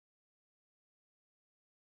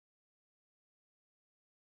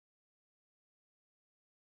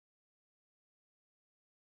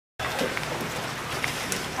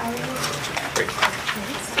How are you? Great.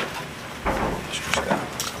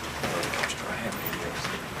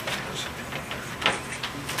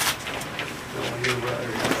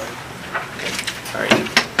 All right.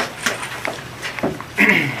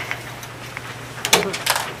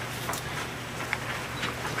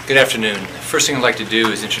 Good afternoon. First thing I'd like to do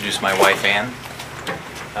is introduce my wife, Ann.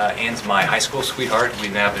 Ann's my high school sweetheart.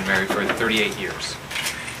 We've now been married for 38 years,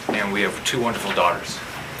 and we have 2 wonderful daughters.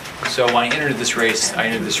 So when I entered this race,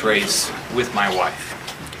 with my wife.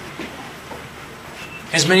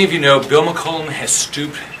 As many of you know, Bill McCollum has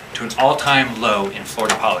stooped to an all-time low in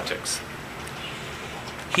Florida politics.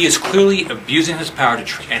 He is clearly abusing his power,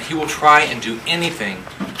 and he will try and do anything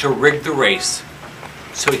to rig the race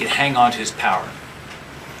so he can hang on to his power.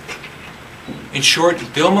 In short,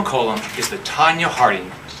 Bill McCollum is the Tonya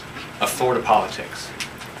of Florida politics.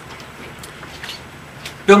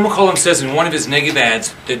 Bill McCollum says in one of his negative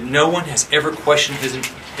ads that no one has ever questioned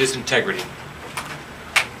his integrity.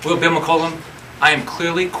 Well, Bill McCollum, I am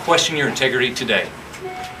clearly questioning your integrity today.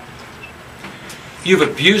 You have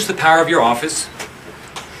abused the power of your office,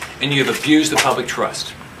 and you have abused the public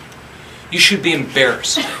trust. You should be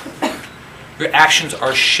embarrassed. Your actions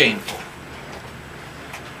are shameful.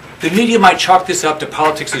 The media might chalk this up to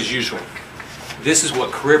politics as usual. This is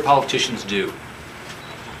what career politicians do.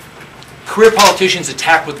 Career politicians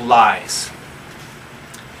attack with lies.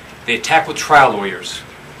 They attack with trial lawyers.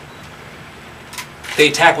 They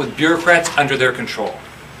attack with bureaucrats under their control.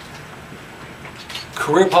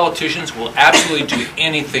 Career politicians will absolutely do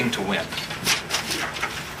anything to win.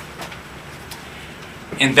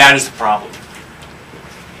 And that is the problem.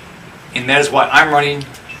 And that is why I'm running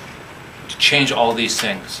to change all these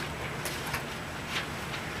things.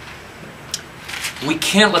 We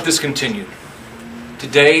can't let this continue.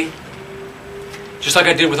 Today, just like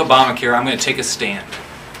I did with Obamacare, I'm going to take a stand.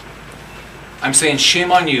 I'm saying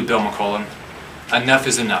shame on you, Bill McCollum. Enough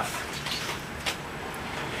is enough.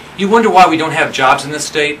 You wonder why we don't have jobs in this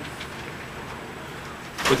state?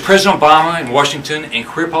 With President Obama in Washington and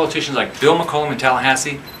career politicians like Bill McCollum in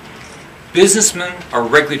Tallahassee, businessmen are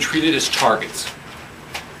regularly treated as targets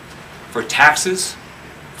for taxes,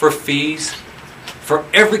 for fees, for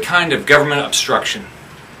every kind of government obstruction.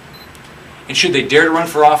 And should they dare to run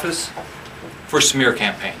for office, for smear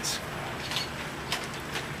campaigns.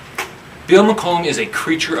 Bill McCollum is a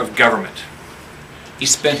creature of government. He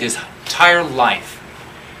spent his entire life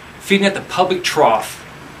feeding at the public trough,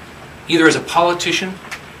 either as a politician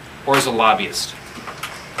or as a lobbyist.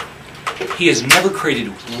 He has never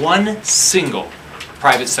created one single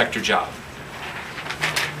private sector job.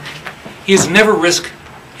 He has never risked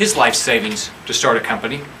his life savings to start a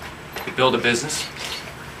company, to build a business,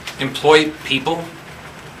 employ people,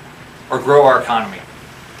 or grow our economy.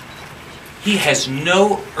 He has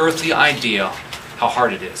no earthly idea how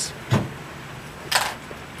hard it is.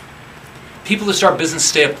 People that start business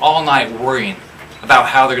stay up all night worrying about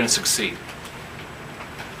how they're going to succeed.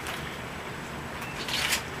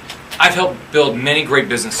 I've helped build many great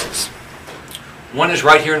businesses. One is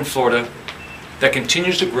right here in Florida that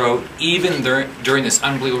continues to grow even during this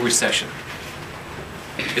unbelievable recession.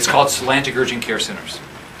 It's called Atlantic Urgent Care Centers,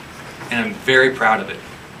 and I'm very proud of it.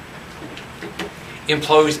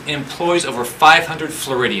 Employs over 500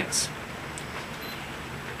 Floridians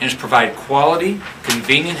and has provided quality,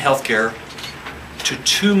 convenient health care to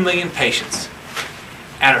 2 million patients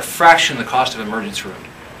at a fraction of the cost of an emergency room.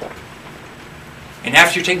 And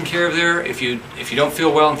after you're taken care of there, if you don't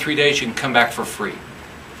feel well in 3 days, you can come back for free.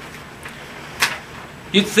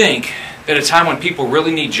 You'd think that at a time when people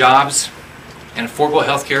really need jobs and affordable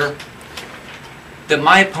health care, that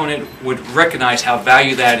my opponent would recognize how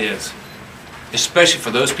valuable that is, especially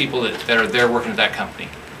for those people that are there working at that company.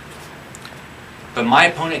 But my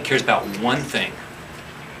opponent cares about one thing: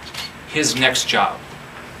 his next job.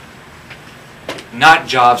 Not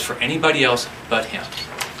jobs for anybody else but him.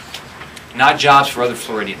 Not jobs for other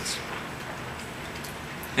Floridians.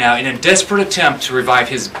 Now, in a desperate attempt to revive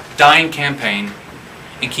his dying campaign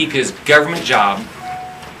and keep his government job,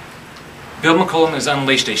 Bill McCollum has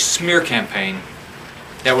unleashed a smear campaign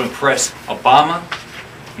that will impress Obama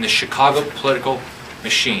and the Chicago political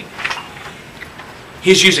machine.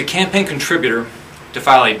 He has used a campaign contributor to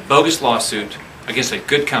file a bogus lawsuit against a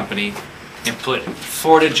good company and put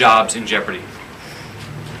Florida jobs in jeopardy.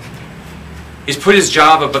 He's put his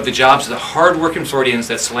job above the jobs of the hard-working Floridians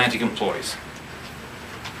that Atlantic employs.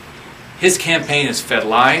 His campaign has fed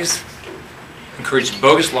lies, encouraged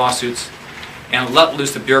bogus lawsuits, and let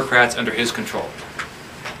loose the bureaucrats under his control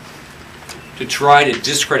to try to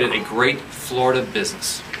discredit a great Florida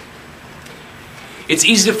business. It's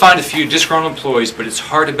easy to find a few disgruntled employees, but it's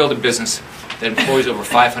hard to build a business that employs over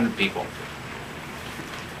 500 people.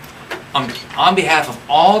 On behalf of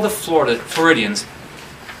all the Floridians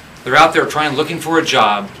that are out there trying, looking for a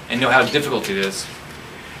job and know how difficult it is,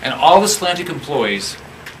 and all the Slantic employees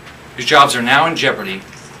whose jobs are now in jeopardy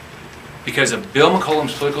because of Bill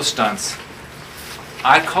McCollum's political stunts,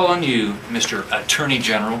 I call on you, Mr. Attorney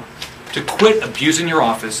General, to quit abusing your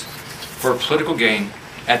office for political gain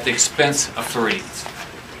at the expense of Floridians.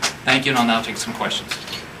 Thank you, and I'll now take some questions.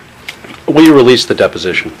 Will you release the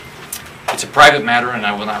deposition? It's a private matter, and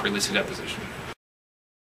I will not release a deposition.